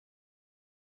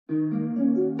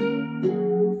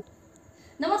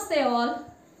Namaste all.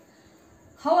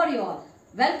 How are you all?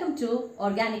 Welcome to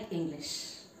Organic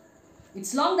English.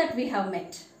 It's long that we have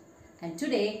met, and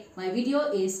today my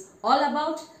video is all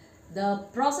about the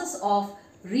process of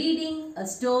reading a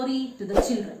story to the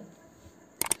children.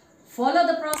 Follow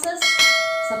the process,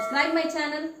 subscribe my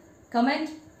channel, comment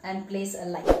and place a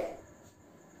like.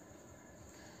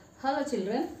 Hello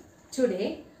children,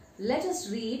 today let us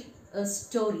read a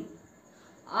story.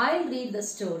 I'll read the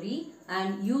story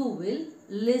and you will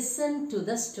listen to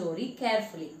the story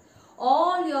carefully.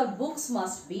 All your books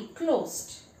must be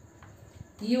closed.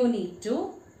 You need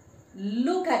to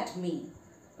look at me,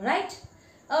 right?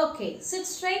 Okay, sit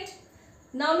straight.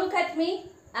 Now look at me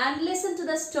and listen to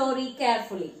the story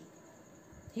carefully.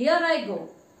 Here I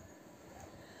go.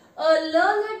 A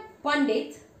learned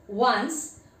Pandit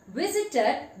once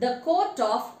visited the court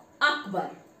of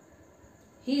Akbar.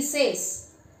 He says,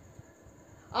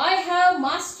 I have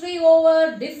mastery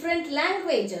over different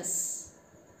languages.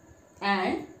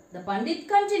 And the Pandit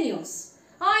continues,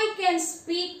 I can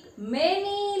speak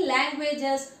many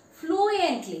languages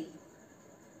fluently.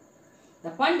 The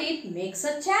Pandit makes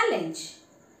a challenge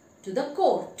to the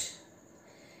court.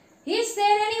 Is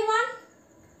there anyone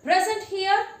present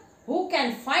here who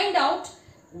can find out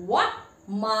what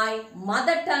my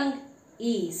mother tongue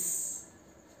is?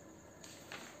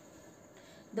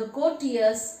 The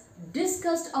courtiers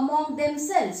discussed among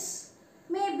themselves.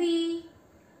 Maybe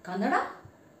Kannada,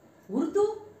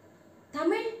 Urdu,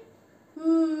 Tamil.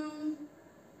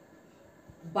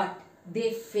 But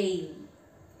they fail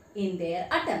in their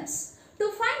attempts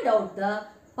to find out the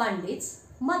Pandit's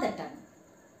mother tongue.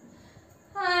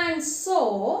 And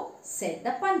so said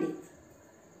the Pandit,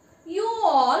 you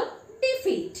all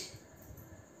defeat.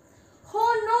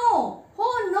 Oh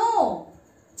no.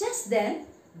 Just then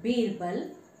Birbal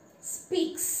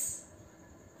speaks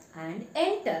and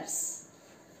enters.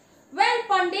 Well,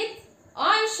 Pandit,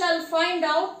 I shall find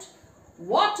out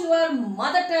what your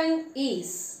mother tongue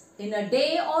is in a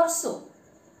day or so.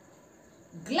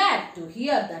 Glad to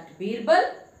hear that,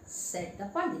 Birbal, said the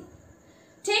Pandit.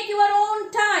 Take your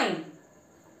own time.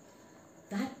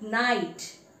 That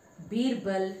night,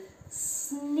 Birbal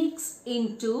sneaks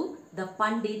into the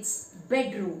Pandit's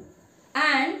bedroom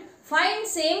and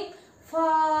finds him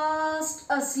fast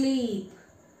asleep.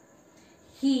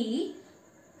 He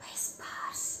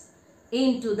whispers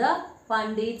into the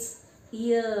Pandit's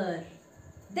ear.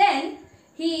 Then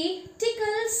he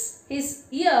tickles his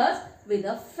ears with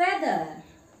a feather.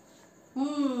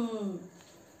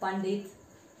 Pandit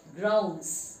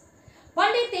groans.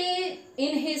 Pandit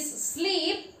in his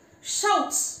sleep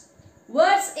shouts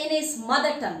words in his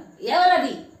mother tongue.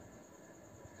 Everadi.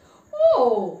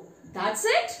 Oh, that's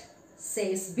it,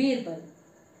 says Birbal.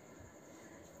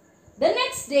 The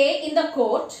next day in the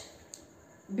court,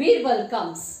 Birbal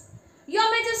comes. Your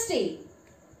Majesty,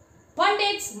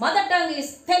 Pandit's mother tongue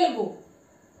is Telugu.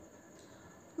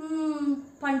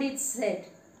 Pandit said,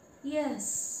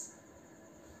 yes.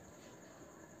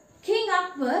 King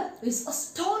Akbar is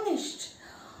astonished.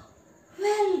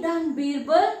 Well done,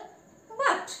 Birbal.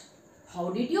 But how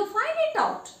did you find it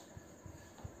out?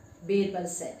 Birbal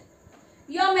said,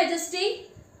 Your Majesty,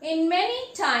 in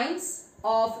many times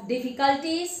of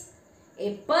difficulties,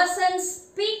 a person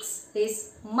speaks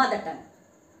his mother tongue.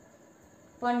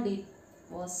 Pandit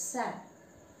was sad.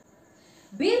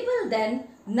 Birbal then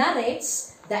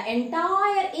narrates the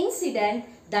entire incident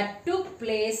that took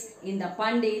place in the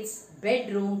Pandit's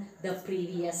bedroom the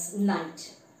previous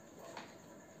night.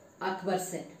 Akbar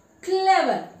said,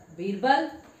 Clever, Birbal,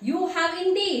 you have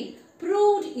indeed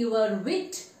proved your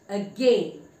wit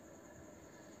again.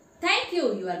 Thank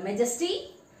you, Your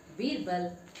Majesty.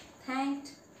 Birbal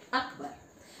thanked Akbar.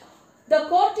 The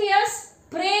courtiers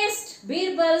praised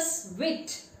Birbal's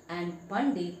wit and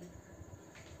Pandit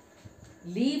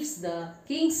leaves the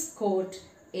king's court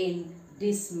in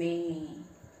dismay.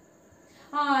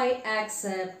 I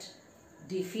accept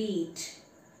defeat.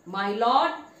 My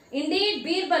lord, indeed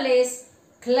Birbal is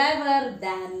clever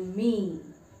than me.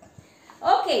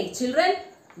 Okay, children,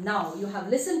 now you have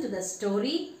listened to the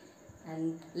story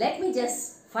and let me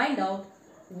just find out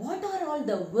what are all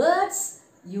the words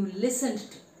you listened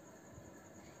to.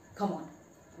 Come on,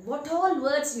 what all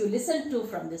words you listened to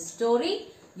from this story,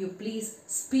 you please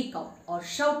speak out or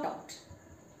shout out.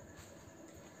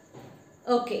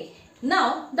 Okay,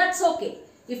 now that's okay.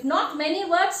 If not many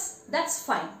words, that's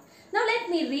fine. Now let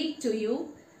me read to you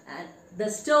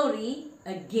the story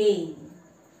again.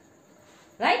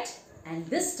 Right? And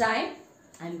this time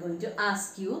I'm going to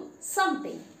ask you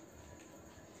something.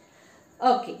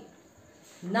 Okay.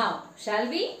 Now, shall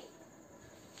we?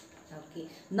 Okay.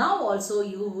 Now also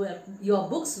your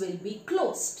books will be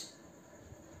closed.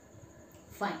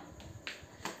 Fine.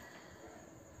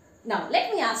 Now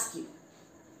let me ask you.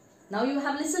 Now you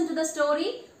have listened to the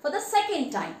story for the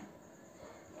second time.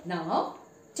 Now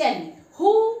tell me,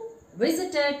 who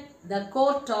visited the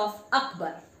court of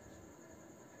Akbar?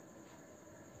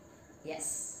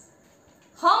 Yes.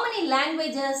 How many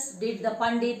languages did the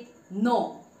Pandit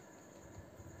know?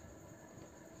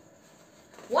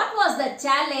 What was the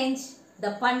challenge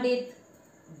the Pandit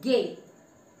gave?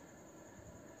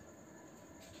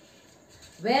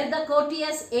 Were the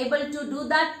courtiers able to do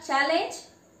that challenge?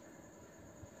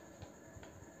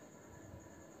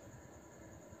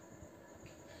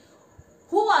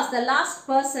 Who was the last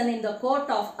person in the court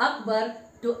of Akbar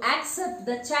to accept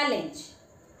the challenge?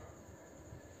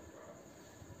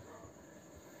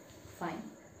 Fine.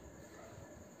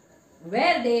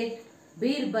 Where did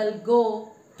Birbal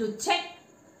go to check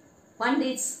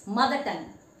Pandit's mother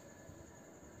tongue?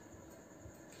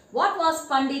 What was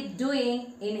Pandit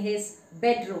doing in his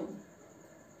bedroom?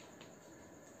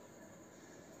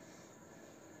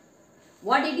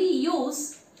 What did he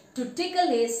use to tickle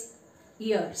his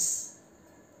ears?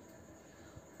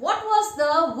 What was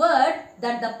the word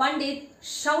that the Pandit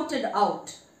shouted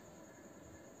out?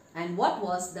 And what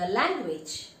was the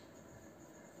language?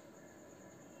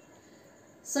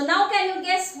 So now can you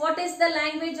guess what is the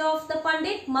language of the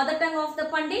Pandit, mother tongue of the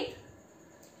Pandit?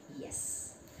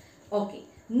 Yes. Okay.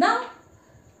 Now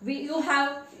you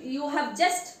have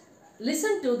just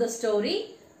listened to the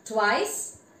story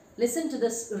twice. Listen to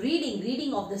this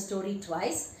reading of the story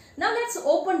twice. Now let's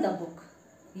open the book.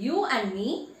 You and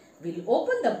me will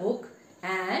open the book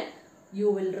and you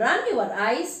will run your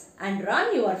eyes and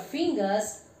run your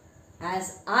fingers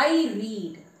as I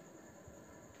read.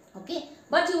 Okay,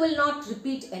 but you will not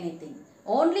repeat anything.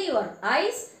 Only your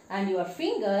eyes and your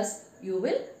fingers you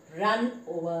will run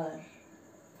over.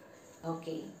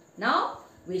 Okay, now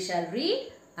we shall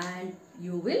read and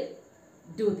you will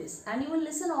do this and you will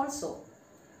listen also.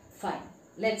 Fine,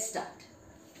 let's start.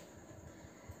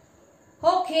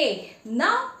 Okay,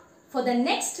 now for the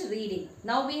next reading.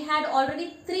 Now we had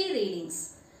already 3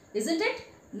 readings, isn't it?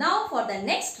 Now for the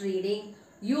next reading,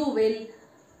 you will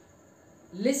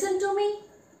listen to me,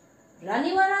 run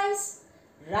your eyes,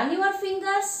 run your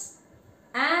fingers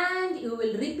and you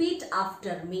will repeat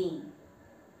after me.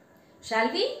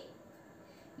 Shall we?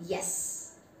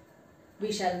 Yes,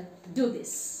 we shall do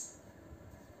this.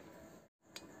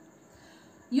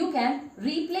 You can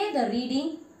replay the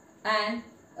reading and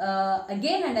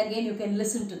again and again you can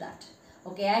listen to that.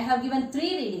 Okay, I have given 3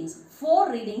 readings,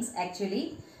 4 readings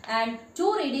actually, and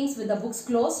 2 readings with the books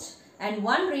closed and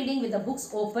 1 reading with the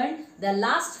books open. The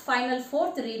last final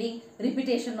 4th reading,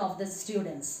 repetition of the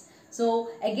students. So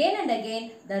again and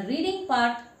again the reading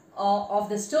part of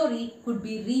the story could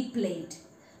be replayed,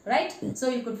 right? So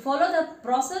you could follow the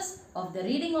process of the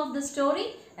reading of the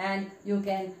story and you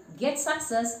can get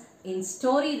success in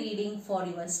story reading for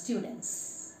your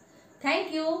students.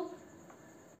 Thank you.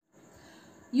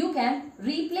 You can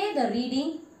replay the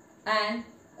reading and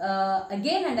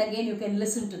again you can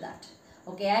listen to that.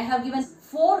 Okay, I have given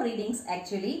 4 readings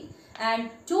actually and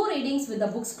 2 readings with the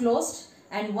books closed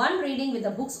and 1 reading with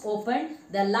the books open.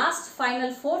 The last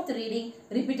final 4th reading,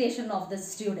 repetition of the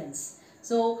students.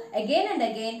 So again and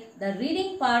again the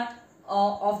reading part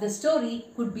of the story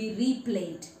could be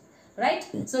replayed, right?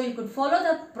 So you could follow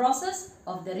the process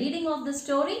of the reading of the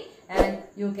story and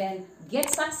you can get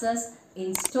success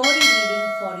in story reading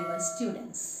for your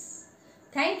students.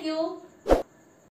 Thank you.